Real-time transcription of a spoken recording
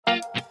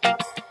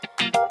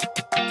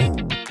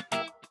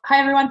Hi,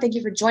 everyone. Thank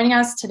you for joining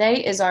us.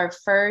 Today is our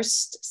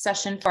first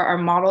session for our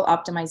model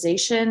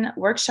optimization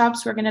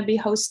workshops we're going to be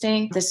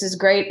hosting. This is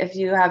great if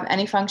you have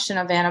any function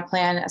of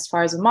Anaplan as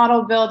far as a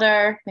model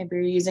builder. Maybe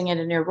you're using it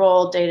in your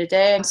role day to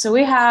day. And so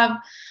we have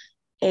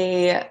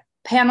a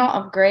panel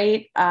of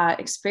great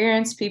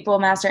experienced people,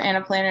 master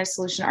Anaplanners,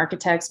 solution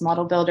architects,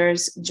 model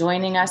builders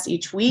joining us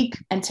each week.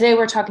 And today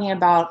we're talking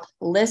about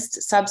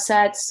LISS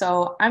subsets.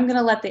 So I'm going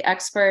to let the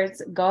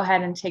experts go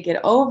ahead and take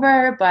it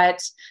over,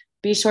 but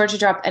be sure to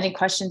drop any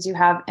questions you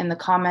have in the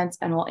comments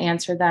and we'll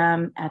answer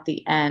them at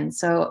the end.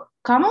 So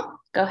Kamal,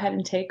 go ahead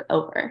and take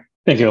over.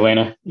 Thank you,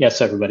 Elena.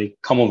 Yes, everybody.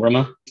 Kamal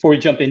Verma. Before we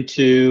jump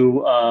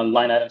into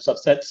line item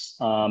subsets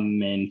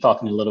and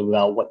talking a little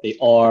about what they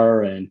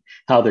are and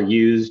how they're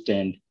used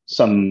and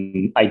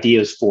some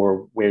ideas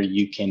for where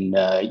you can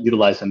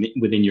utilize them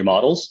within your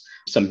models,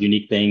 some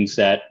unique things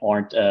that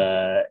aren't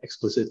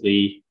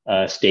explicitly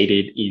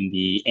stated in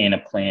the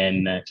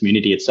Anaplan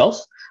community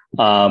itself.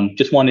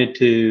 Just wanted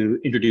to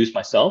introduce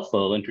myself.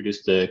 I'll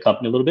introduce the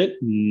company a little bit.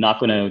 Not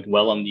going to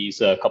dwell on these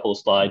couple of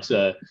slides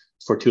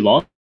for too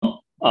long,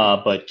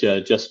 but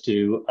just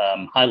to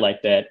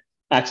highlight that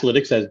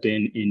Accelytics has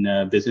been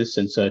in business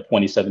since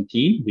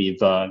 2017. We've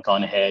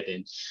gone ahead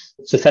and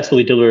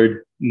successfully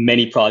delivered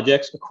many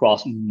projects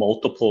across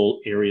multiple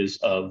areas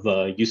of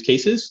use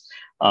cases.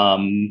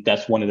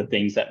 That's one of the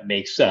things that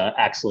makes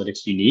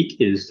Accelytics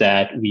unique, is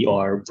that we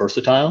are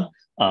versatile.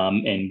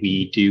 And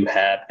we do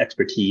have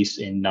expertise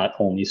in not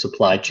only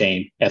supply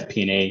chain,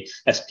 FP&A,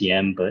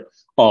 SPM, but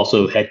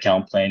also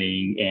headcount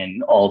planning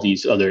and all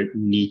these other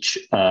niche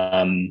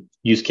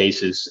use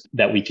cases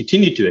that we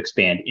continue to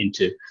expand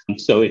into.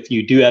 So if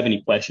you do have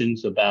any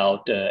questions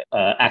about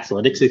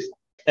Accelytics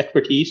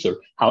expertise or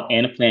how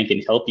Anaplan can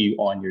help you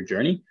on your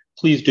journey,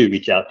 please do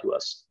reach out to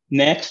us.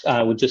 Next,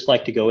 I would just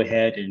like to go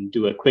ahead and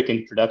do a quick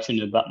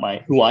introduction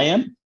about who I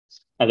am.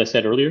 As I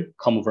said earlier,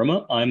 Kamal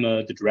Verma. I'm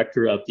the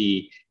director of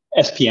the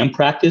SPM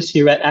practice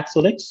here at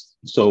Accelytics.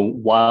 So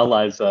while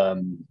I've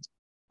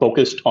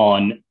focused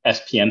on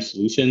SPM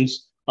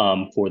solutions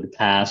for the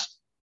past,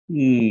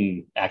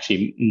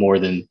 actually more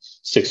than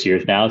 6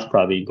 years now, it's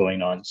probably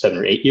going on 7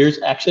 or 8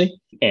 years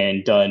actually,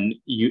 and done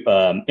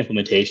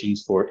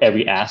implementations for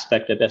every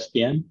aspect of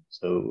SPM.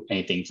 So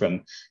anything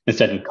from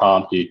incentive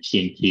comp to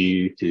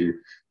T&Q to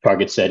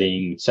target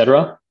setting, et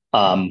cetera.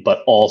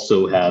 But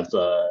also have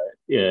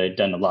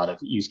done a lot of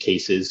use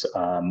cases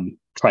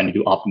trying to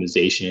do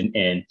optimization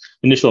and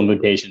initial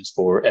implementations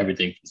for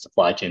everything from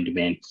supply chain,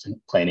 demand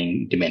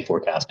planning, demand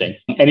forecasting.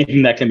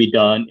 Anything that can be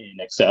done in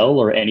Excel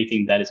or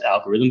anything that is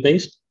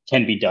algorithm-based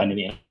can be done in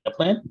the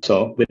Anaplan.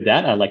 So with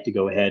that, I'd like to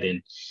go ahead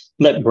and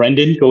let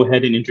Brendan go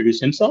ahead and introduce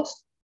himself.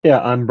 Yeah,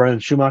 I'm Brendan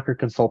Schumacher,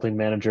 Consulting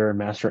Manager and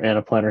Master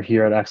Anaplanner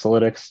here at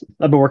Accelytics.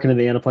 I've been working in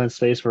the Anaplan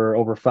space for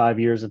over 5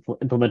 years,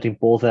 implementing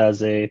both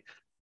as a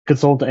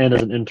consultant and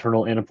as an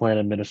internal Anaplan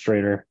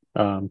administrator.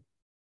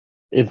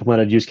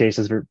 Implemented use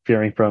cases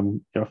varying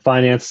from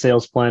finance,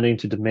 sales planning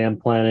to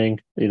demand planning,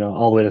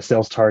 all the way to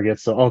sales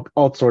targets. So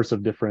all sorts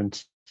of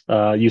different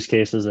use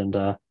cases, and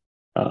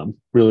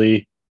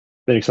really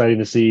been exciting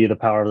to see the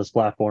power of this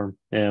platform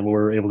and what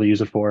we're able to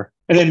use it for.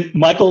 And then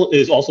Michael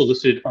is also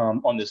listed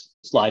on this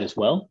slide as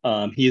well.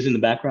 He is in the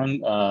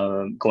background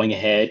going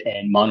ahead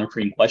and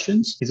monitoring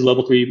questions. He's a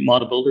level 3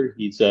 model builder.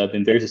 He's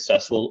been very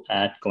successful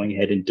at going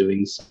ahead and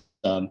doing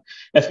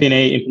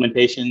FP&A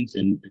implementations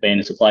and demand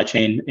and supply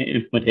chain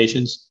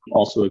implementations.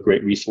 Also a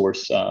great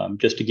resource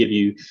just to give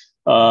you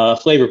a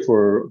flavor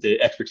for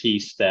the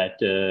expertise that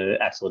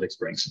Accelytics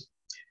brings.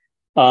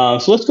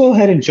 So let's go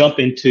ahead and jump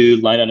into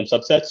line item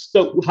subsets.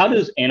 So how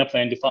does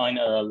Anaplan define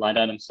a line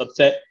item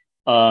subset?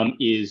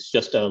 Is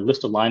just a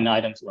list of line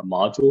items in a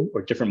module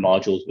or different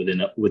modules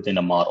within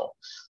a model.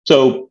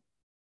 So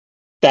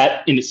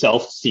that in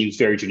itself seems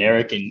very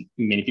generic, and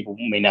many people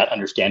may not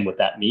understand what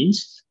that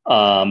means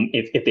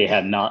if they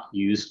have not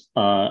used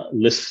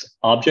LISS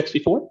objects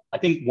before. I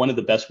think one of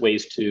the best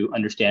ways to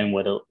understand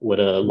what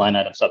a line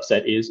item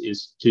subset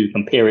is to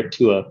compare it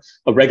to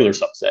a regular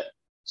subset.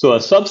 So a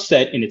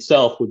subset in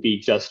itself would be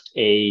just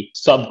a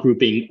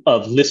subgrouping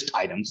of list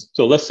items.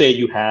 So let's say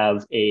you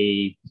have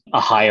a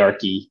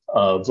hierarchy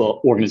of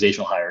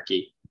organizational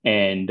hierarchy.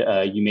 And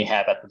you may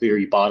have at the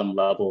very bottom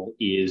level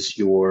is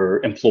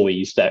your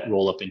employees that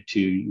roll up into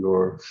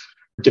your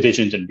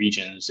divisions and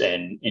regions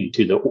and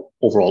into the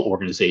overall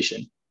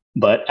organization.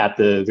 But at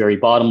the very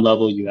bottom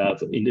level, you have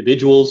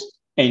individuals,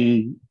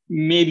 and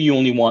maybe you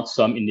only want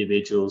some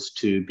individuals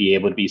to be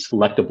able to be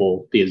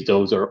selectable because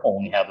those are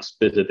only have a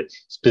specific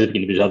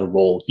individual have a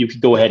role. You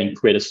could go ahead and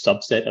create a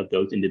subset of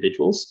those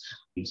individuals.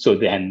 So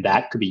then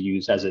that could be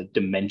used as a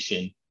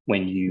dimension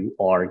when you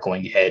are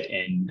going ahead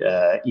and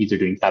either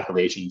doing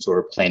calculations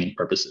or planning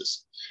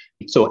purposes.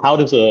 So how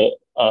does a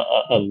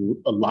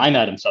line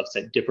item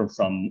subset differ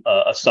from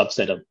a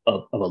subset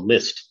of a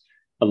list?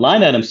 A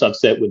line item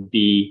subset would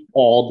be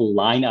all the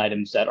line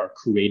items that are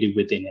created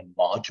within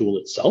a module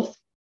itself,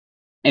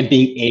 and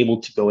being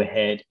able to go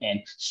ahead and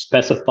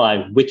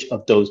specify which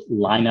of those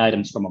line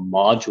items from a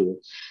module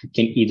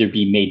can either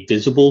be made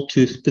visible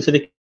to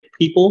specific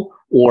people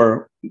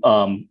or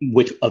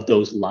which of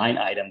those line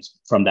items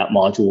from that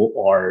module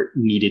are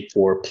needed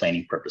for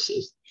planning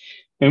purposes.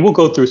 And we'll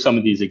go through some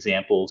of these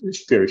examples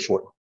very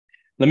shortly.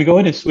 Let me go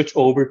ahead and switch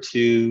over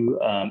to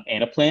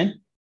Anaplan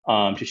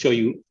to show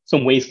you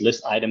some ways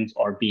list items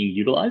are being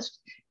utilized.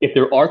 If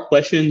there are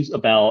questions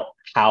about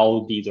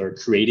how these are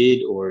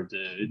created or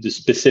the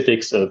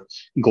specifics of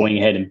going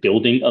ahead and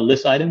building a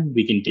list item,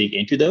 we can dig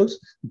into those.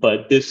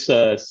 But this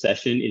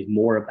session is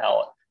more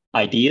about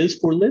ideas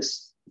for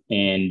lists.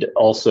 And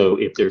also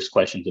if there's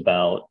questions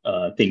about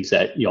things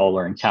that y'all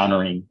are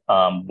encountering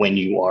when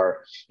you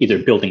are either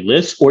building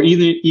lists or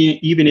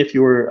even if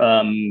you're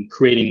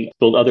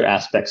build other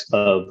aspects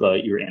of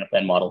your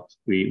Anaplan model,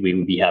 we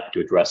would be happy to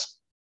address.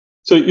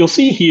 So you'll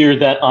see here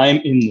that I'm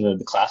in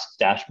the classic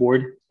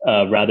dashboard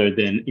rather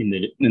than in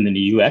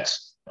the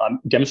UX. I'm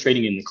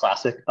demonstrating in the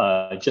classic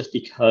just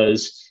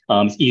because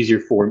it's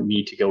easier for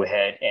me to go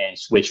ahead and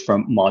switch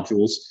from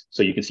modules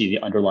so you can see the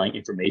underlying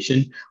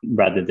information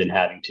rather than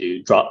having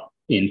to drop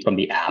in from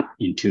the app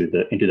into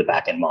the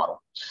backend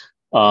model.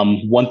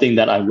 One thing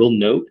that I will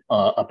note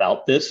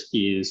about this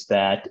is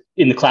that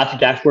in the classic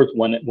dashboards,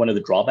 one of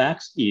the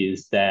drawbacks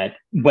is that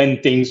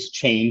when things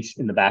change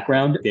in the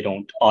background, they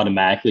don't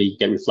automatically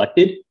get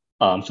reflected.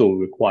 So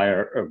we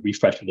require a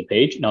refresh of the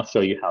page, and I'll show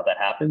you how that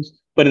happens.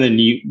 But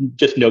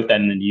just note that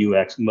in the new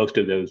UX, most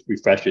of those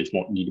refreshes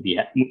won't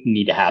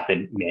need to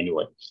happen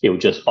manually. It will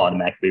just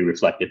automatically be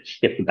reflected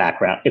if the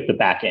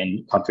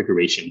backend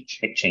configuration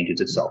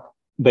changes itself.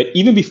 But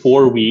even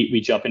before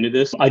we jump into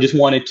this, I just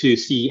wanted to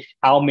see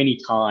how many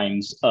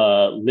times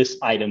list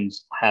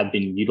items have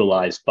been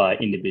utilized by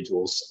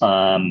individuals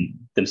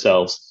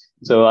themselves.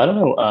 So I don't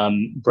know,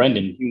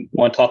 Brendan, you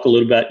want to talk a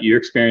little about your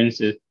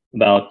experiences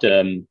about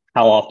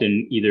how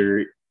often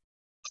either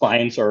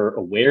clients are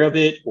aware of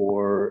it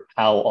or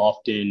how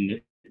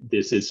often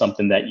this is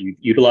something that you've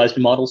utilized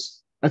in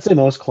models? I'd say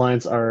most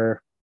clients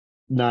are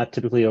not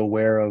typically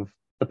aware of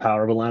the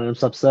power of a line item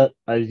subset.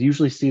 I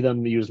usually see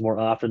them used more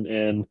often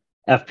in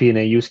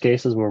FP&A use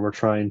cases where we're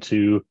trying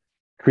to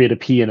create a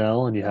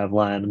P&L and you have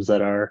line items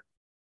that are,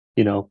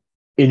 in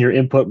your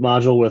input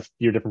module with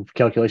your different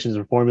calculations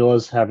and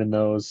formulas, having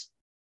those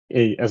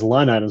as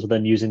line items, but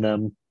then using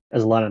them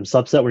as a line item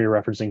subset when you're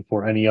referencing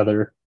for any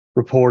other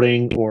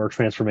reporting or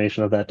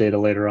transformation of that data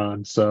later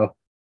on. So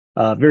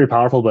very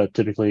powerful, but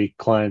typically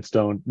clients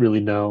don't really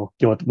know,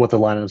 what the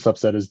line item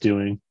subset is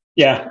doing.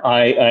 Yeah,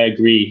 I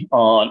agree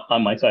on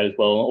my side as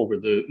well. Over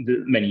the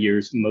many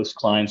years, most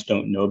clients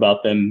don't know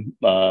about them.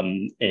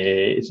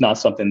 It's not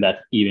something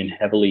that's even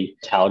heavily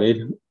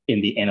touted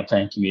in the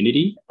Anaplan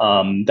community.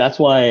 That's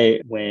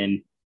why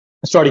when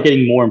I started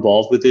getting more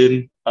involved with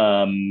it,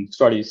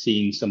 started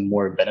seeing some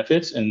more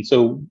benefits. And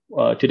so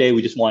today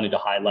we just wanted to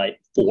highlight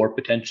 4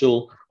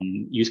 potential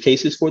use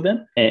cases for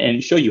them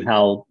and show you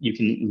how you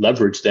can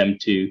leverage them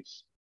to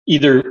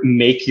either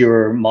make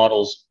your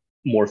models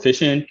more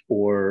efficient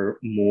or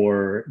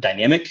more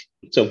dynamic.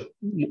 So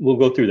we'll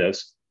go through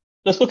those.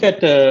 Let's look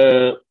at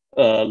the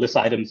list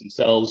items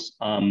themselves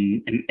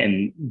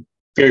and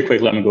very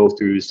quickly, I'm going to go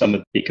through some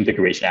of the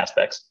configuration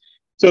aspects.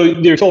 So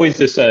there's always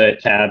this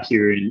tab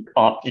here in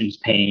options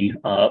pane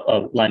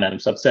of line item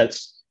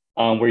subsets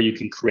where you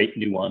can create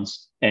new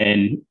ones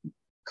and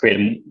create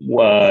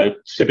them.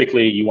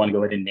 Typically, you want to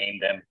go ahead and name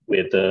them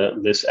with the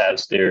list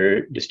as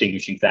their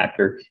distinguishing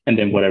factor, and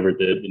then whatever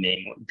the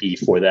name would be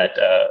for that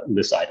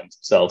list items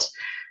themselves.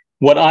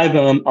 What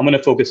I'm going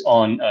to focus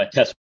on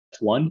test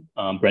 1.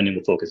 Brendan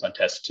will focus on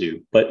test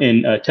 2. But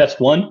in test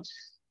 1,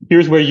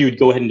 here's where you would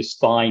go ahead and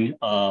define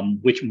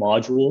which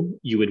module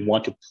you would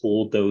want to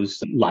pull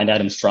those line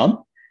items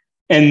from,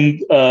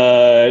 and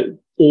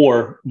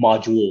or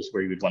modules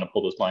where you would want to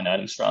pull those line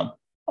items from.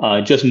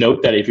 Just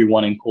note that if you're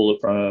wanting to pull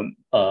it from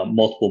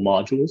multiple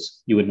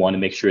modules, you would want to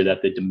make sure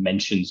that the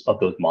dimensions of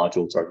those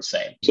modules are the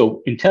same.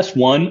 So in test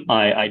 1,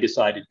 I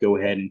decided to go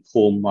ahead and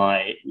pull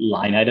my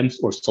line items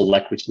or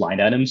select which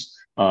line items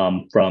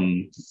from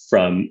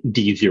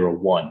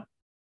D01.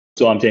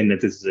 So I'm saying that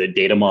this is a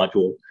data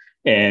module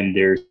and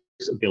there's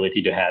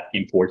ability to have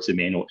imports and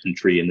manual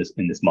entry in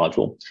this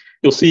module.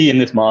 You'll see in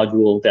this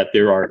module that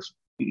there are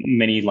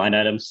many line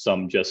items,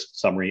 some just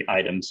summary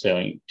items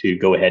to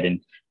go ahead and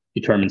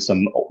determine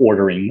some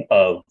ordering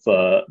of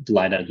the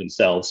line items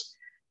themselves.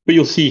 But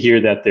you'll see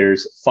here that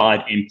there's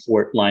 5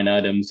 import line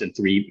items and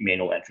 3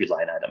 manual entry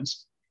line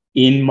items.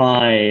 In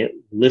my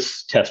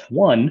list test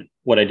 1,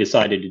 what I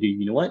decided to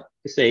do,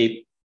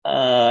 say,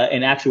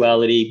 in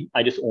actuality,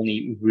 I just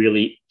only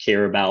really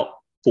care about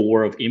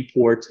 4 of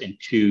imports and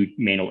 2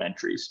 manual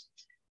entries.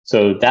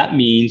 So that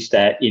means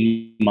that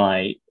in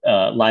my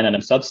line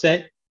item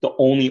subset, the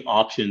only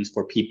options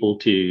for people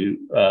to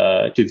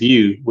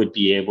view would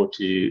be able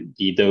to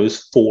be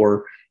those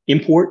 4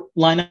 import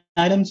line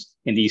items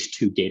and these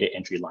 2 data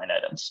entry line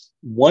items.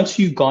 Once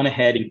you've gone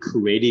ahead and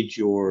created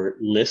your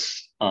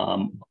list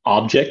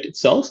object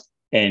itself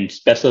and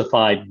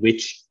specified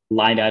which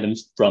line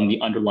items from the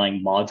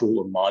underlying module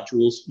or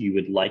modules you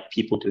would like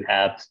people to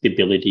have the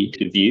ability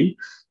to view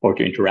or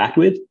to interact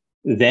with,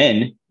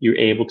 then you're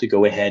able to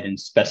go ahead and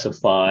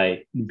specify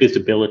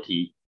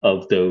visibility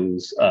of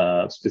those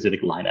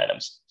specific line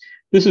items.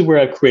 This is where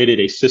I've created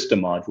a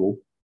system module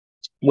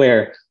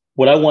where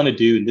what I want to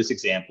do in this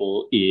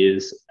example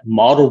is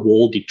model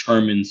role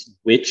determines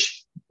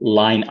which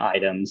line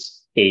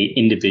items a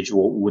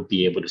individual would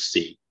be able to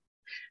see.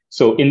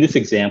 So in this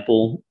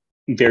example,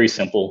 very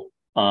simple.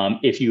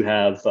 If you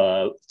have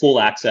full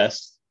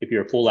access, if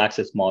you're a full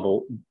access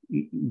model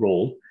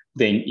role,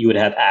 then you would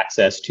have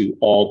access to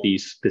all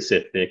these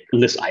specific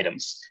list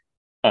items.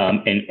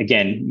 And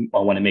again, I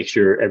want to make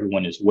sure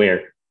everyone is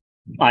aware.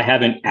 I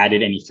haven't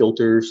added any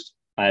filters.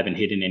 I haven't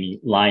hidden any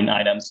line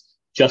items,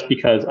 just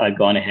because I've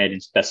gone ahead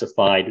and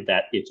specified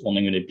that it's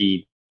only going to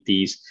be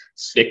these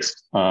 6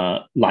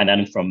 line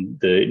items from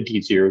the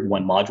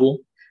D01 module.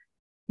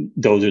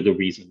 Those are the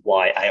reasons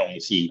why I only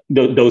see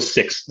those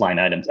 6 line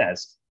items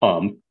as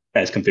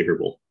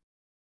configurable.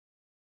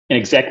 An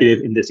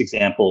executive in this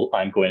example,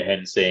 I'm going ahead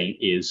and saying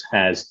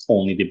has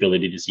only the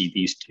ability to see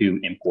these 2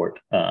 import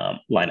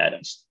line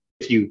items.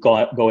 If you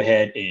go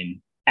ahead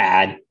and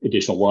add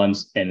additional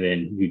ones, and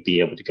then you'd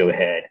be able to go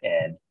ahead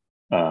and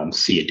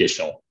see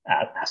additional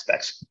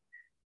aspects.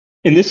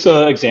 In this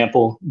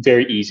example,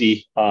 very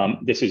easy.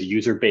 This is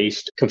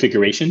user-based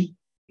configuration,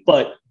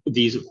 but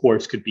these, of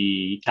course, could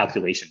be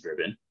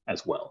calculation-driven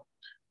as well.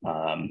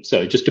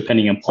 So just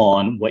depending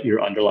upon what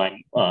your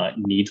underlying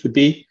needs would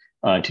be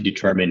to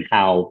determine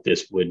how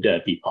this would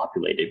be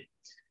populated.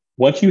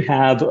 Once you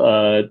have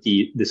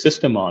the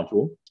system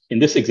module, in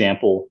this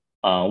example,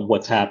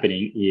 what's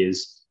happening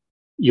is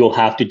you'll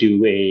have to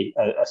do a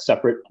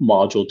separate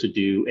module to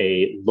do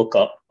a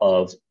lookup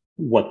of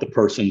what the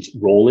person's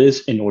role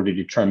is in order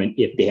to determine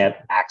if they have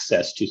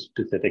access to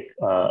specific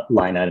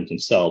line items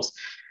themselves.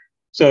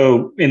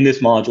 So in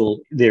this module,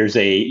 there's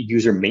a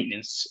user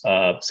maintenance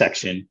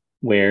section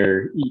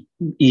where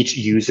each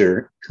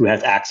user who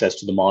has access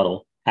to the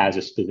model has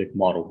a specific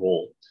model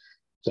role.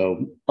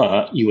 So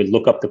you would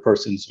look up the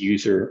person's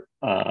user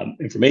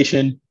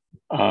information,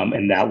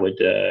 and that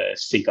would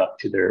sync up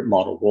to their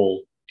model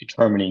role,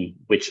 determining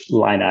which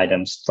line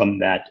items from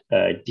that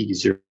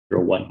D01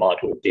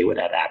 module they would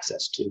have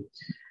access to.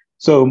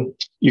 So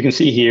you can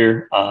see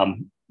here,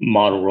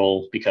 model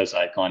role, because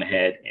I've gone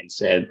ahead and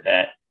said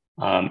that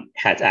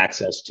has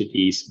access to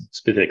these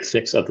specific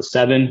 6 of the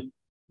 7,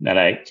 that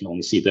I can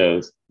only see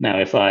those. Now,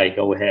 if I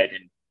go ahead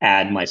and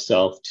add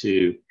myself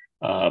to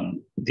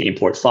the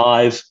import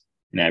 5,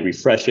 and I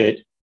refresh it,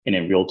 and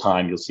in real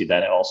time, you'll see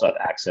that I also have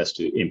access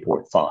to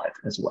import 5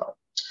 as well.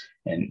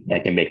 And I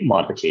can make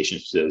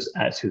modifications to those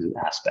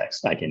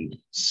aspects. I can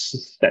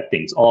set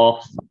things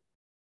off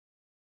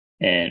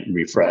and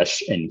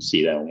refresh and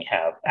see that I only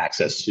have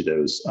access to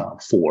those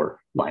 4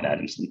 line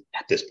items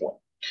at this point.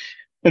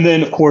 And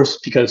then, of course,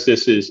 because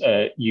this is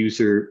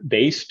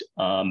user-based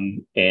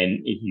and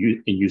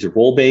user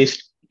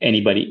role-based,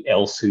 anybody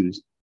else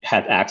who's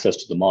had access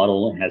to the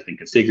model and has been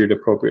configured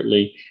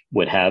appropriately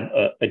would have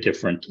a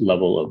different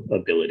level of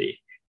ability,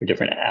 or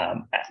different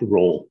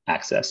role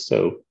access.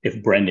 So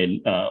if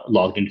Brendan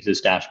logged into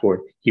this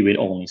dashboard, he would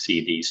only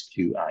see these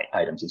 2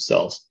 items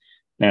themselves.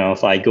 Now,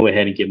 if I go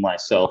ahead and give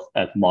myself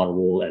as model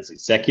role as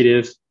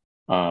executive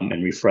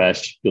and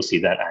refresh, you'll see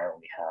that I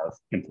only have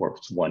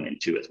imports 1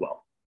 and 2 as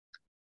well.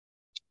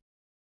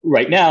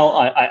 Right now,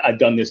 I've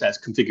done this as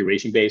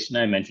configuration-based, and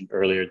I mentioned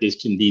earlier, these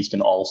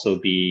can also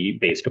be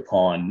based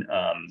upon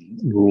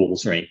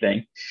rules or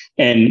anything.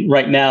 And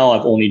right now,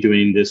 I'm only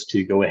doing this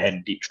to go ahead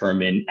and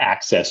determine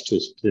access to a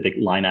specific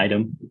line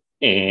item,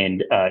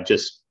 and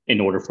just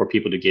in order for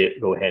people to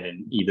go ahead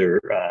and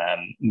either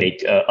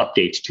make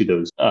updates to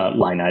those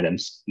line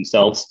items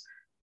themselves.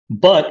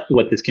 But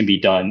what this can be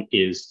done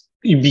is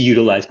be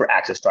utilized for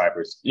access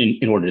drivers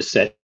in order to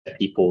set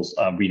people's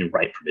read and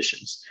write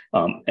permissions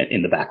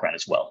in the background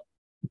as well.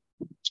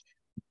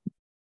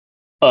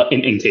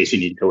 In case you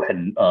need to go ahead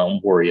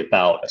and worry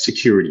about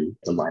security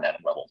at the line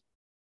item level.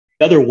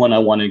 The other one I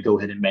want to go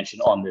ahead and mention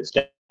on this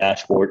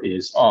dashboard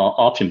is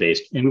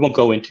option-based. And we won't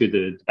go into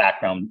the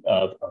background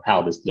of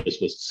how this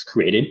was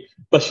created,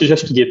 but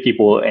just to give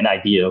people an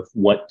idea of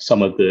what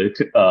some of the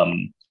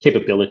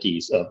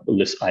capabilities of the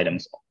list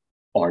items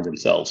are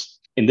themselves.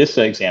 In this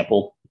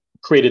example,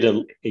 created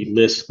a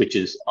list which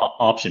is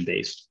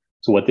option-based.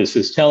 So what this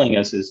is telling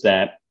us is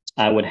that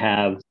I would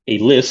have a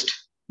list,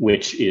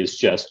 which is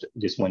just,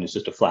 this one is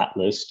just a flat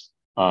list,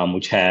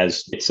 which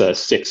has its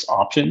 6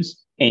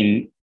 options,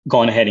 and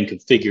gone ahead and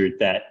configured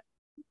that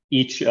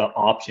each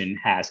option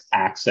has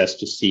access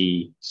to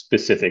see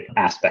specific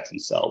aspects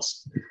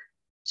themselves.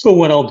 So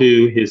what I'll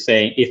do is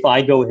say, if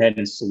I go ahead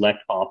and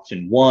select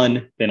option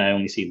 1, then I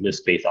only see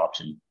list-based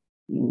option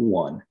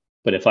 1.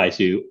 But if I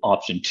do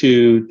option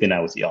 2, then I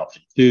would see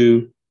option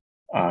 2.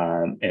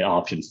 And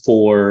option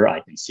 4,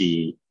 I can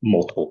see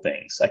multiple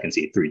things. I can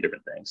see 3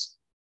 different things.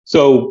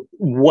 So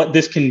what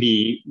this can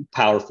be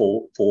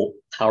powerful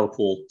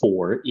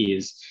for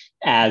is,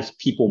 as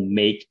people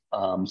make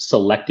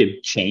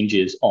selective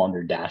changes on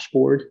their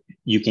dashboard,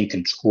 you can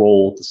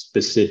control the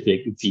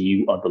specific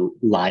view of the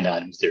line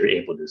items they're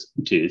able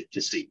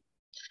to see.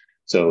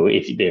 So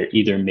if they're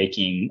either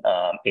making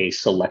a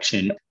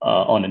selection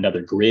on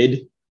another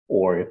grid,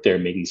 or if they're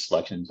making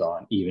selections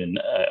on even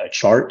a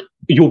chart,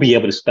 you'll be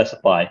able to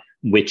specify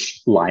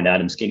which line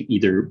items can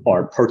either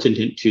are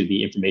pertinent to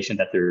the information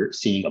that they're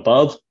seeing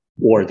above,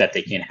 or that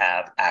they can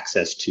have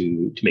access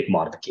to make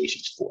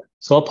modifications for.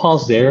 So I'll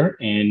pause there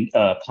and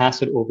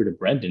pass it over to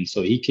Brendan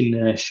so he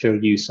can show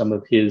you some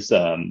of his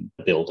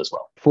build as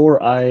well.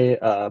 Before I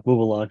move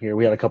along here,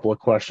 we had a couple of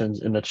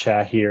questions in the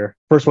chat here.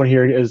 First one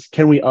here is,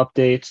 can we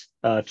update,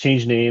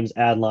 change names,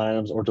 add line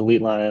items, or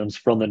delete line items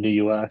from the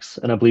new UX?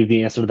 And I believe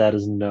the answer to that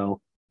is no.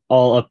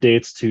 All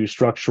updates to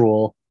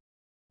structural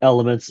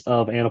elements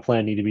of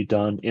Anaplan need to be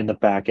done in the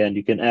back end.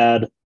 You can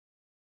add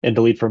and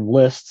delete from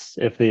lists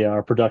if they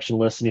are production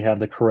lists and you have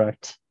the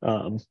correct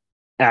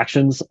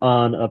actions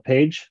on a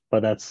page,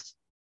 but that's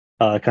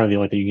kind of the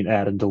only thing you can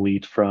add and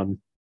delete from.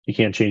 You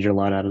can't change your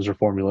line items or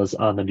formulas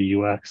on the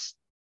new UX.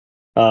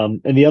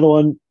 And the other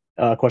one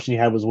question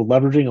you had was, will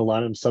leveraging a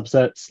line item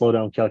subset slow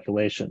down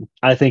calculation?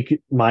 I think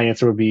my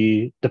answer would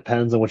be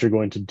depends on what you're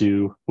going to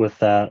do with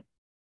that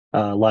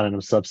line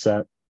item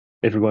subset.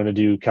 If you're going to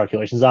do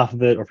calculations off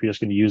of it, or if you're just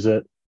going to use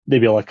it.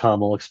 Maybe I'll let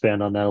Kamal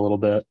expand on that a little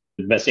bit.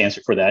 The best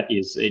answer for that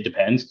is it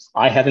depends.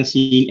 I haven't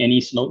seen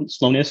any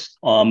slowness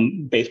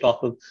based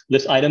off of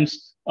list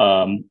items,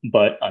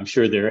 but I'm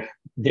sure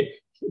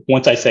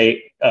once I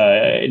say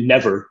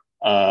never,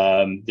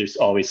 there's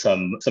always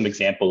some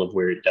example of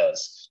where it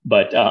does.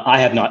 But I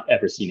have not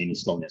ever seen any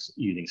slowness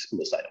using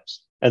list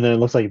items. And then it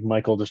looks like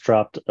Michael just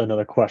dropped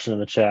another question in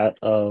the chat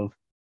of,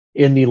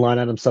 in the line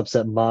item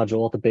subset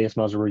module, the base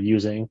module we're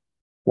using,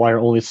 why are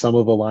only some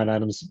of the line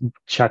items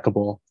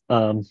checkable?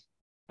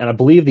 And I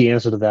believe the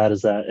answer to that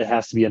is that it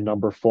has to be a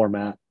number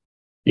format.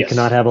 You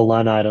cannot have a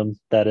line item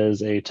that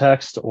is a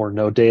text or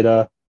no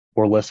data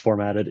or list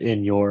formatted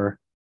in your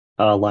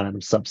line item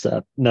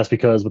subset. And that's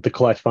because with the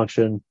collect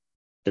function,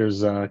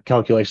 there's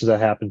calculations that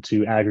happen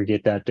to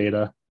aggregate that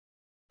data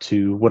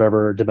to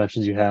whatever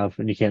dimensions you have,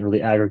 and you can't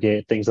really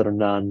aggregate things that are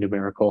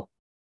non-numerical.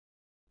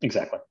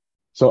 Exactly.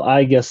 So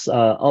I guess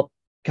I'll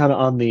kind of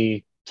on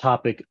the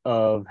topic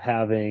of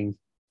having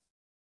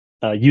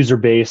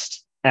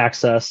user-based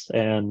access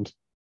and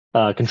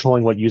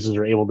controlling what users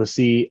are able to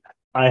see.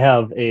 I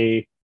have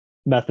a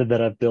method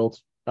that I've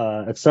built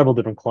at several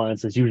different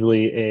clients. It's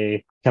usually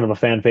a kind of a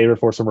fan favorite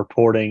for some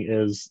reporting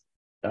is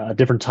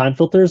different time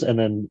filters and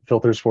then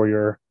filters for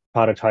your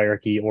product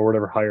hierarchy or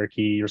whatever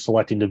hierarchy you're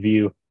selecting to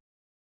view.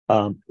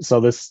 So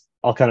this,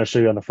 I'll kind of show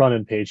you on the front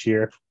end page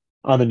here.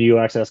 On the new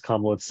UX, as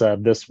Kamal had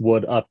said, this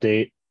would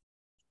update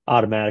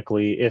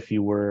automatically if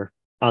you were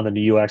on the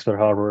new UX, but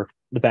however,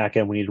 the back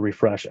end we need to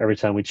refresh every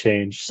time we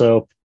change.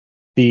 So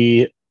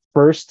the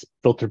first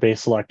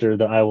filter-based selector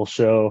that I will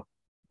show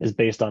is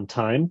based on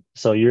time.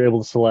 So you're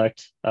able to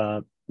select,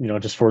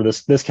 just for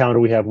this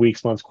calendar, we have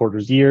weeks, months,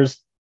 quarters, years.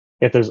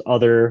 If there's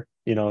other,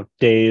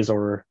 days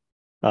or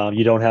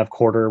you don't have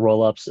quarter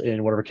roll-ups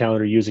in whatever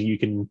calendar you're using, you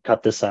can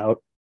cut this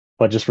out.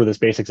 But just for this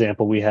base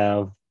example, we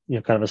have,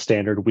 kind of a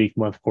standard week,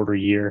 month, quarter,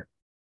 year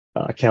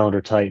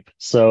calendar type.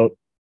 So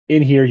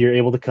in here, you're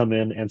able to come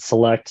in and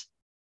select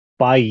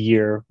by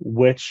year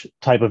which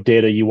type of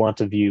data you want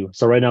to view.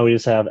 So right now we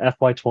just have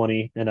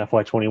FY20 and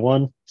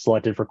FY21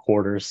 selected for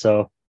quarters.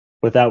 So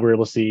with that, we're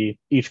able to see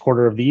each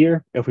quarter of the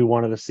year. If we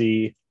wanted to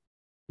see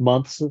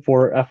months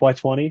for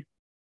FY20,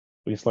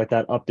 we can select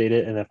that, update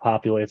it, and it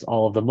populates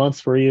all of the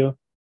months for you,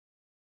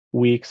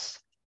 weeks,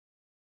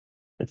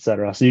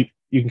 etc. So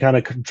you can kind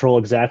of control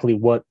exactly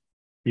what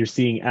you're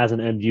seeing as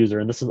an end user.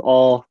 And this is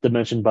all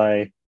dimensioned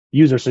by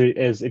user. So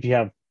as if you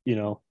have,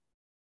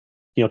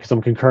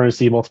 some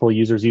concurrency, multiple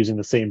users using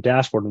the same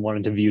dashboard and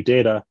wanting to view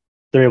data,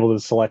 they're able to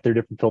select their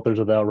different filters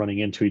without running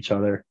into each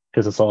other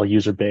because it's all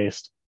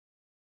user-based.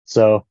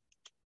 So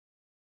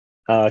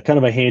kind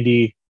of a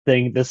handy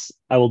thing.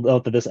 I will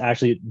note that this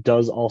actually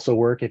does also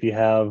work if you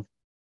have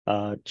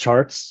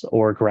charts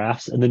or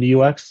graphs in the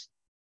new UX.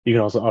 You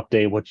can also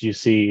update what you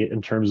see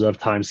in terms of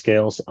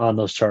timescales on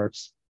those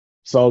charts.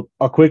 So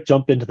I'll quick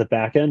jump into the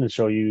back end and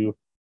show you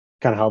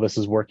kind of how this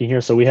is working here.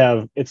 So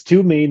it's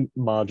two main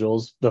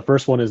modules. The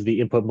first one is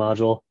the input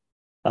module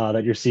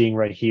that you're seeing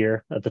right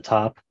here at the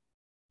top.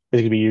 It's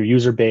going to be your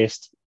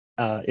user-based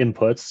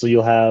inputs. So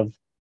you'll have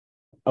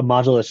a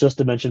module that's just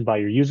dimensioned by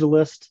your user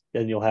list,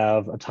 and you'll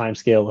have a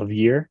timescale of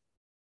year.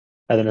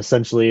 And then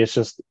essentially it's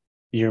just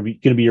going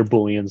to be your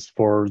Booleans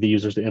for the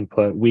users to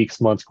input weeks,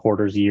 months,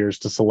 quarters, years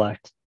to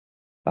select.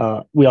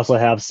 We also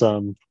have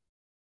some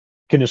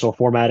conditional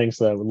formatting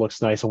so that it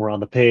looks nice when we're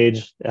on the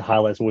page. It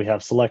highlights what we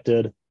have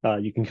selected.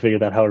 You can configure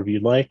that however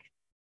you'd like,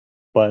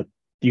 but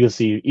you can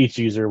see each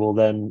user will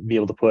then be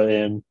able to put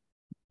in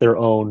their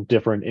own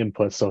different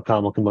inputs. So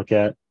Kamal can look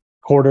at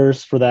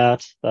quarters for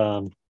that.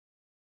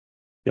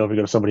 If we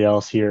go to somebody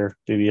else here,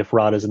 maybe if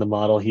Rod is in the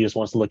model, he just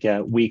wants to look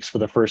at weeks for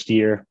the first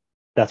year.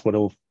 That's what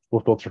will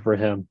filter for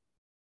him.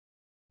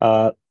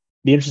 The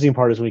interesting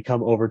part is when we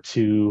come over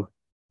to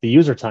the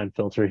user time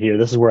filter here,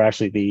 this is where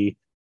actually the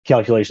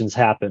calculations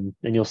happen,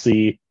 and you'll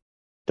see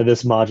that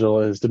this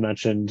module is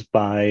dimensioned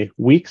by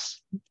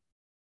weeks,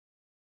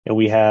 and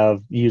we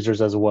have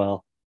users as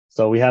well.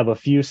 So we have a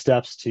few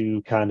steps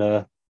to kind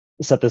of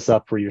set this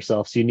up for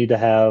yourself. So you need to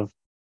have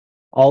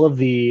all of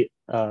the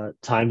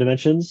time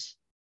dimensions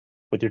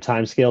with your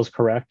time scales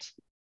correct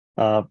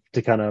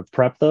to kind of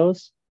prep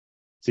those.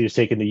 So you're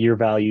taking the year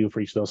value for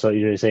each of those. So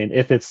you're saying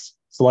if it's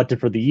selected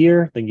for the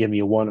year, then give me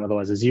a 1,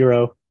 otherwise a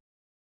 0.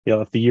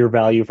 If the year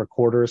value for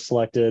quarter is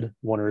selected,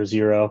 1 or a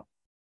 0,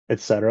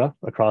 etc.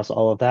 across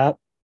all of that.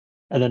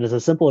 And then it's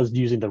as simple as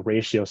using the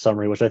ratio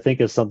summary, which I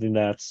think is something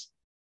that's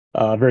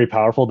very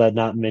powerful that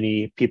not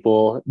many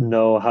people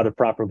know how to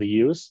properly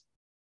use.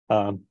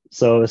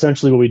 So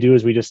essentially what we do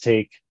is we just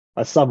take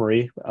a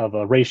summary of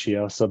a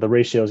ratio. So the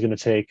ratio is going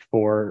to take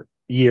for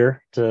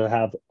year to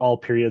have all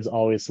periods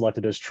always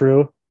selected as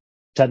true,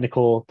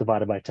 technical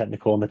divided by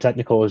technical. And the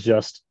technical is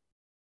just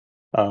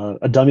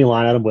a dummy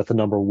line item with the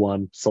number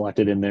 1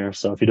 selected in there.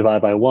 So if you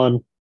divide by 1,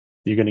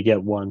 you're going to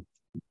get 1.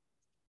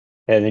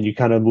 And then you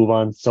kind of move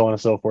on, so on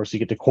and so forth. So you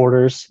get to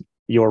quarters.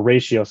 Your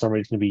ratio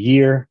summary is going to be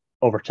year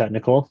over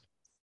technical.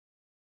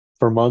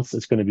 For months,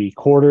 it's going to be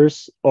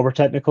quarters over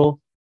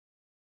technical,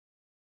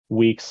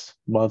 weeks,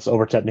 months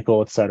over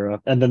technical, etc.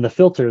 And then the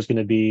filter is going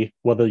to be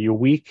whether your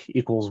week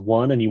equals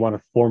 1 and you want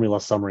a formula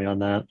summary on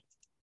that.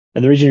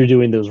 And the reason you're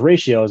doing those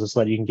ratios is so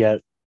that you can get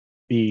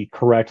the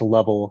correct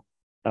level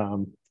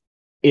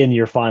in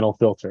your final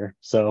filter.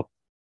 So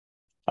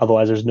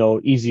otherwise, there's no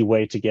easy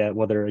way to get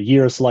whether a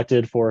year is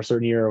selected for a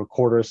certain year or a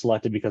quarter is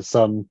selected, because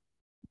some,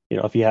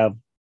 if you have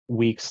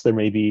weeks, there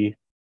may be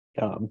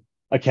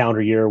a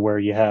calendar year where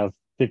you have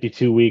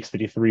 52 weeks,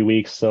 53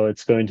 weeks. So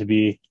it's going to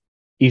be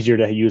easier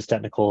to use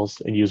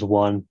technicals and use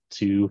one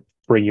to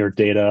bring your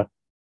data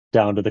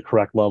down to the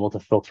correct level to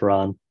filter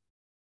on.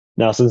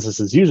 Now, since this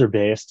is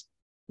user-based,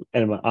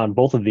 and on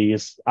both of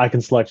these, I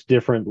can select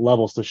different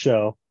levels to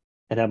show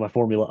and have my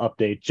formula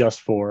update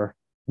just for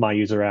my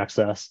user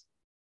access.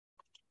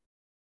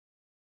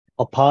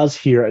 I'll pause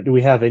here. Do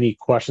we have any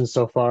questions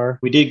so far?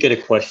 We did get a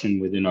question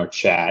within our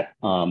chat,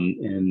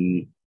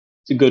 and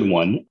it's a good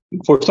one.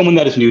 For someone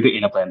that is new to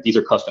Anaplan, these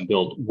are custom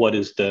built. What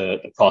is the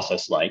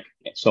process like?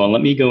 So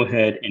let me go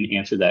ahead and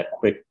answer that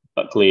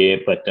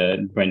quickly, but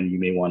Brendan, you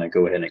may want to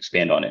go ahead and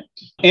expand on it.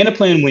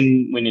 Anaplan,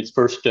 when it's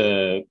first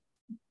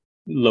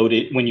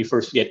loaded, when you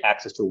first get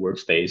access to a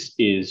workspace,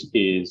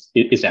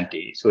 is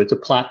empty. So it's a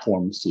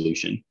platform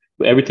solution.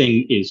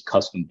 Everything is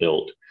custom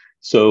built.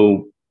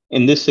 So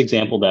in this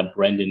example that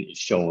Brendan is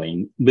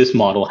showing, this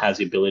model has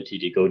the ability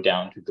to go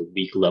down to the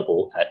week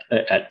level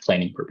at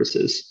planning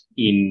purposes.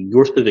 In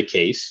your specific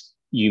case,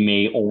 you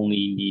may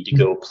only need to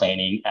go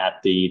planning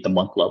at the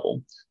month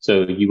level.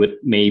 So you would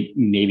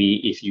maybe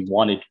if you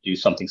wanted to do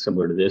something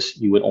similar to this,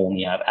 you would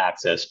only have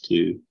access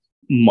to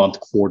month,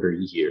 quarter,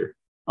 year.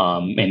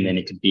 And then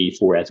it could be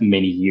for as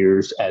many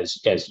years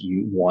as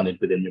you wanted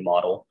within the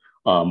model,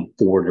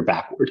 forward or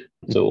backward.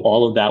 So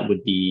all of that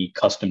would be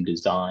custom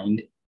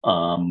designed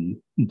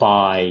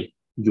by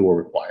your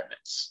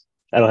requirements.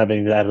 I don't have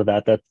anything to add to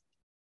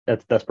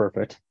that. That's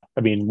perfect.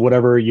 I mean,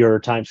 whatever your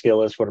time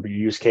scale is, whatever your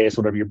use case,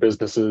 whatever your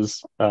business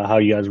is, how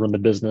you guys run the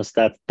business,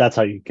 that's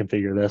how you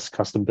configure this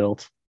custom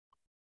built.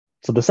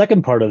 So the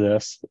second part of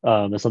this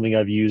is something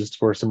I've used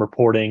for some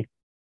reporting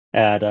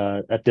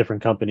at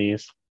different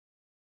companies.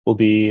 Will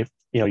be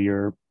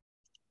your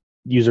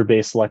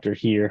user-based selector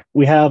here.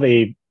 We have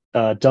a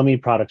dummy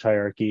product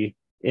hierarchy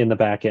in the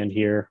back end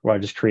here where I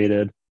just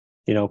created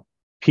P1,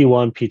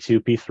 P2,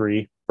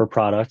 P3 for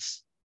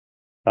products.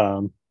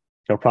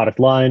 Product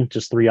line,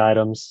 just 3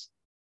 items.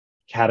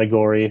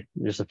 Category,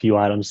 just a few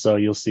items. So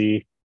you'll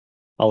see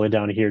all the way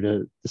down here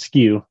to the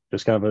SKU,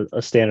 just kind of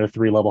a standard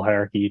 3-level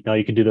hierarchy. Now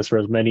you can do this for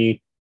as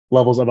many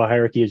levels of a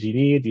hierarchy as you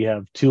need. You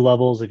have 2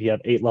 levels. If you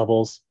have 8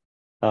 levels,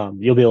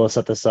 you'll be able to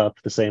set this up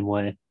the same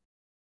way.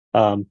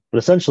 But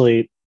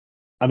essentially,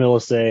 I'm able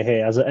to say,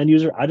 hey, as an end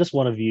user, I just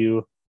want to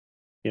view,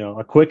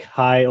 a quick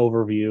high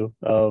overview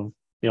of,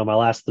 my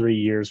last 3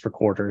 years for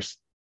quarters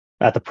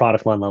at the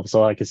product line level.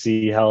 So I can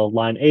see how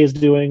line A is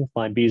doing,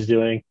 line B is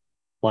doing,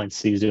 line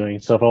C is doing.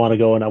 So if I want to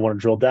go and I want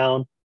to drill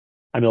down,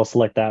 I'm able to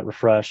select that,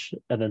 refresh,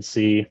 and then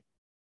see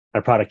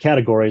my product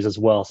categories as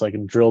well. So I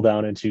can drill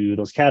down into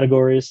those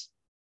categories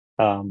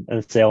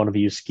and say I want to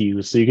view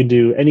SKUs. So you can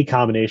do any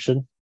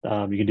combination.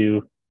 You can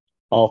do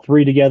all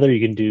 3 together.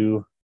 You can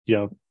do,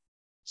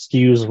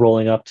 SKUs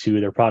rolling up to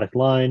their product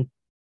line,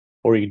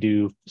 or you can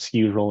do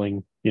SKUs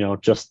rolling,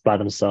 just by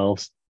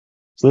themselves.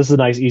 So this is a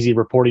nice, easy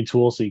reporting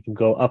tool. So you can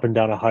go up and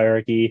down a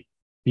hierarchy,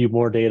 view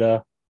more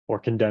data, or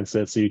condense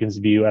it so you can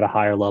view at a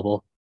higher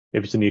level. If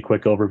you just need a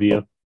quick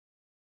overview.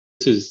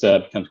 This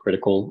becomes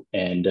critical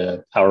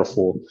and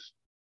powerful.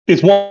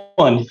 It's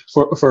one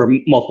for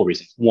multiple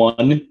reasons.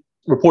 One,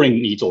 reporting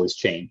needs always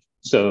change.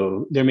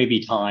 So there may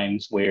be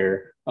times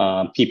where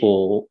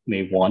people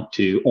may want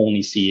to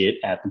only see it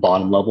at the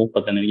bottom level,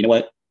 but then you know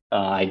what?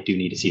 I do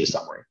need to see a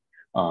summary,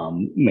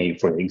 maybe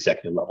for the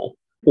executive level.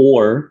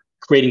 Or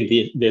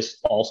creating this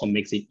also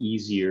makes it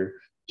easier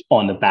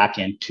on the back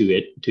end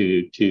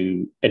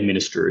to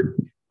administer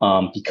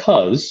it,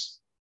 because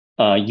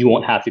you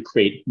won't have to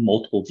create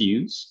multiple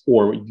views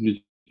or use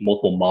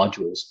multiple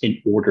modules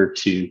in order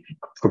to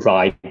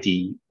provide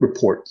the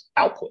report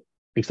output.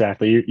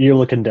 Exactly. You're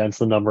able to condense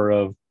the number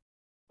of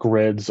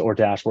grids or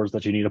dashboards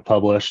that you need to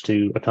publish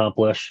to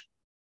accomplish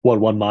what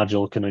one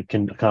module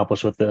can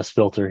accomplish with this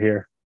filter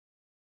here.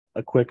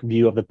 A quick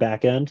view of the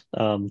back end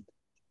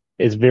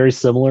is very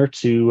similar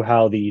to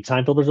how the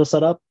time filters are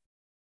set up.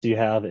 So you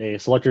have a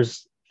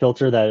selectors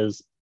filter that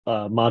is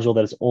a module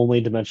that is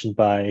only dimensioned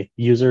by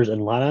users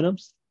and line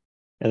items.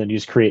 And then you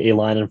just create a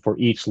line item for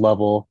each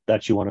level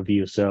that you want to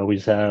view. So we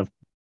just have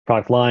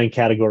product line,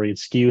 category, and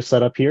SKU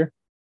set up here.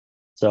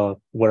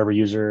 So whatever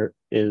user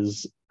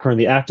is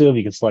currently active,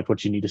 you can select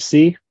what you need to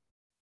see.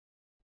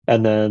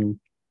 And then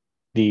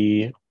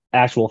the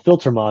actual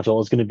filter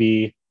module is going to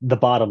be the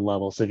bottom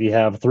level. So if you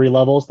have 3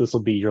 levels, this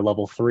will be your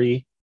level 3.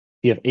 If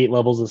you have 8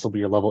 levels, this will be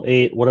your level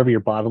 8. Whatever your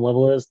bottom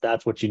level is,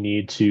 that's what you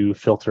need to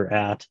filter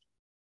at.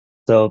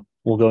 So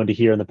we'll go into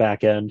here in the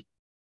back end,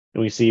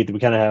 and we see that we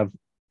kind of have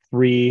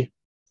 3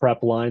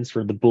 prep lines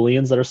for the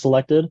Booleans that are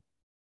selected.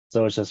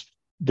 So it's just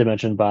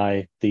dimensioned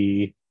by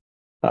the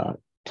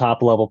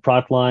top level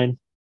product line,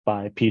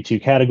 by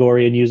P2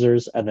 category and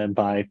users, and then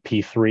by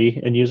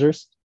P3 and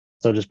users.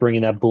 So just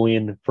bringing that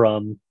Boolean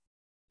from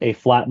a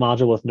flat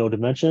module with no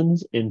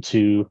dimensions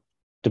into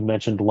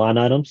dimensioned line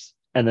items.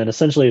 And then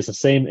essentially it's the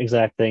same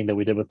exact thing that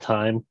we did with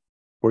time,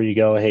 where you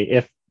go, hey,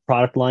 if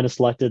product line is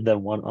selected,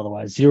 then 1,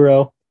 otherwise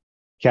 0,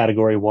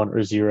 category 1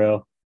 or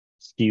 0,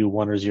 SKU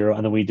 1 or 0.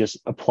 And then we just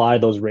apply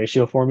those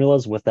ratio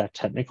formulas with that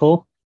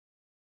technical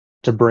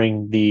to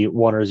bring the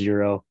 1 or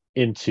 0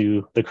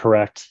 into the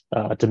correct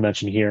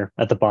dimension here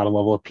at the bottom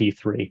level of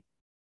P3.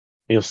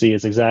 You'll see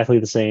it's exactly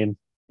the same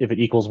if it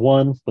equals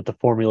 1 with the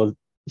formula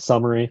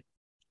summary,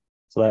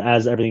 so that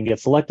as everything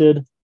gets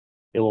selected,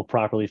 it will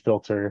properly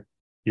filter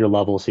your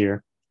levels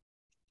here.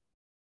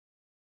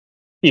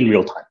 In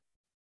real time.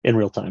 In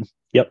real time.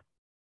 Yep,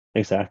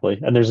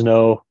 exactly. And there's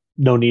no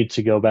need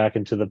to go back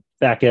into the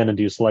back end and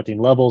do selecting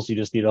levels. You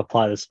just need to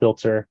apply this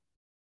filter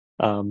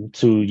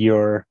to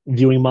your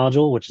viewing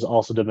module, which is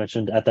also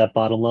dimensioned at that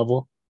bottom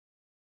level,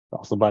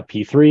 also by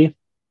P3.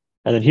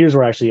 And then here's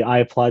where actually I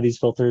apply these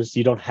filters.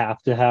 You don't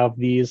have to have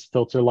these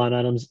filter line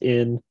items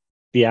in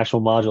the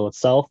actual module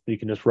itself. You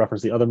can just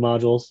reference the other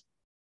modules.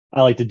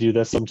 I like to do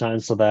this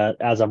sometimes so that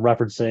as I'm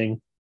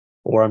referencing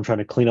or I'm trying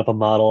to clean up a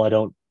model,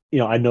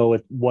 I know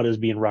what is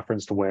being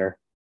referenced where.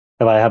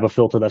 If I have a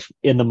filter that's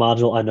in the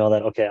module, I know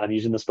that, okay, I'm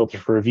using this filter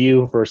for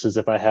review, versus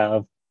if I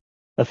have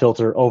a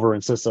filter over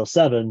in SysO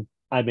 7,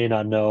 I may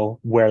not know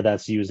where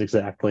that's used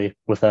exactly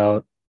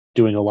without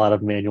doing a lot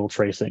of manual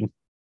tracing.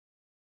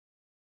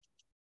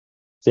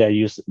 So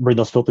yeah, bring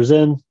those filters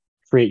in,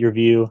 create your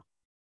view,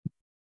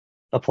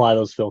 apply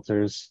those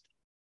filters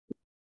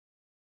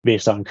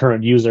based on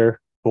current user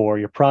for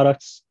your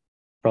products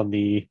from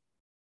the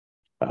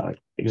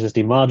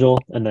existing module,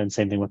 and then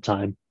same thing with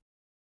time.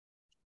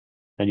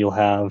 And you'll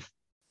have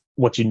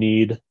what you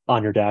need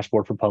on your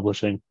dashboard for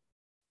publishing.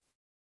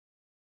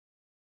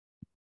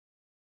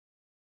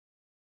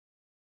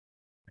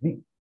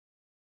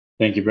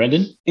 Thank you,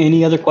 Brendan.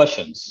 Any other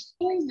questions?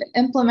 We've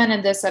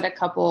implemented this at a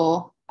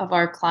couple of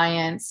our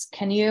clients.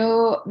 Can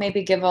you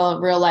maybe give a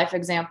real life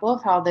example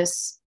of how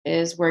this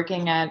is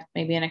working at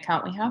maybe an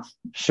account we have?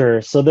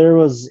 Sure. So there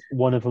was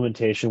one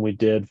implementation we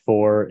did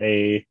for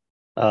a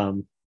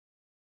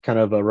kind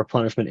of a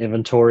replenishment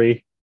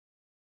inventory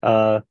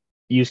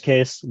use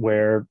case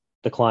where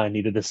the client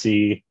needed to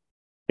see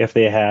if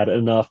they had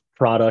enough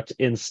product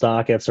in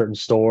stock at certain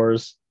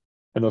stores,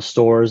 and those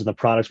stores and the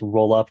products would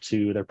roll up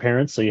to their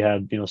parents. So you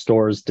had,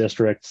 stores,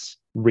 districts,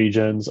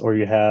 regions, or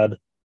you had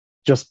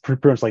just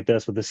pretty much like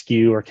this with the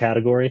SKU or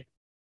category,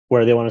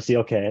 where they want to see,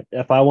 okay,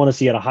 if I want to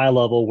see at a high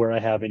level where I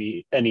have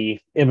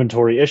any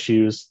inventory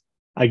issues,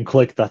 I can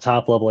click the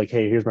top level, like,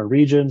 hey, here's my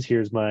regions,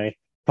 here's my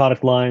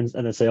product lines,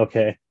 and then say,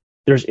 okay,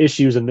 there's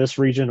issues in this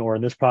region or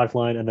in this product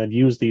line, and then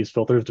use these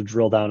filters to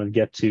drill down and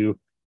get to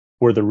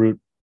where the root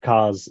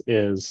cause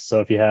is.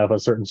 So if you have a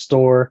certain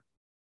store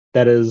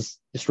that is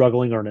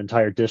struggling or an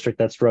entire district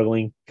that's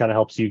struggling, kind of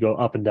helps you go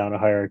up and down a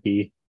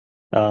hierarchy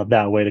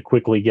that way to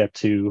quickly get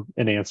to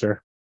an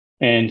answer.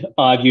 And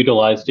I've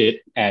utilized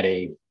it at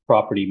a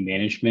property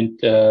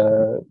management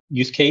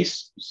use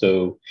case.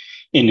 So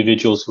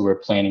individuals who are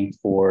planning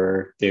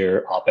for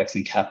their OPEX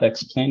and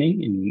CAPEX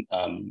planning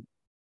and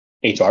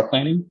HR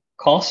planning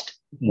cost,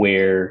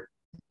 where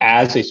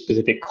as a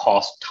specific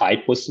cost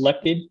type was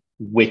selected,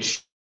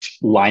 which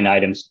line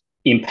items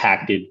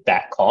impacted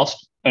that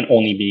cost, and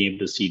only being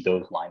able to see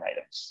those line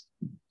items.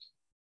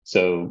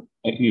 So,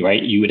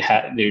 right, you would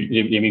have there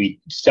may be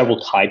several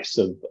types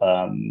of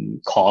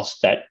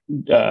costs that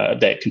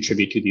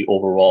contribute to the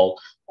overall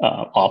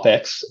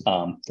OPEX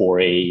for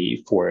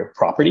a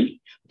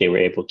property. They were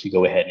able to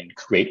go ahead and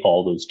create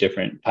all those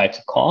different types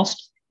of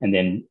costs, and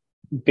then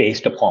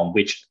based upon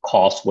which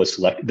cost was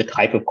selected, the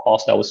type of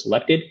cost that was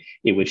selected,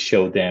 it would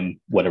show them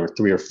whatever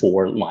 3 or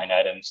 4 line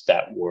items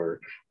that were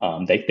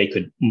they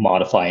could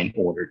modify in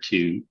order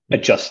to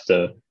adjust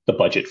the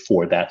budget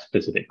for that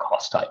specific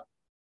cost type,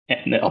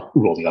 and then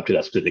rolling up to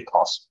that specific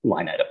cost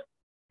line item.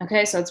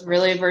 Okay, so it's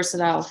really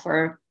versatile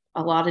for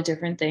a lot of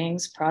different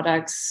things,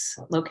 products,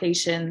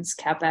 locations,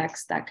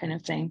 CapEx, that kind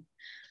of thing.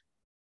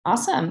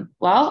 Awesome.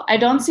 Well, I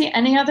don't see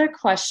any other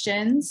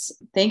questions.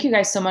 Thank you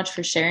guys so much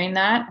for sharing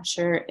that. I'm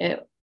sure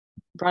it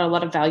brought a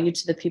lot of value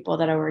to the people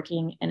that are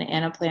working in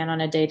Anaplan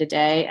on a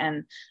day-to-day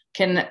and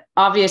can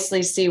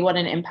obviously see what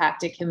an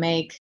impact it can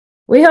make.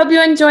 We hope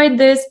you enjoyed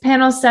this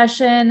panel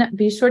session.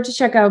 Be sure to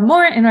check out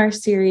more in our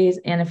series.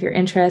 And if you're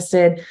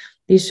interested,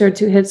 be sure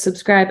to hit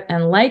subscribe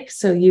and like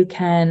so you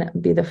can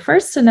be the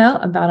first to know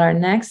about our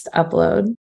next upload.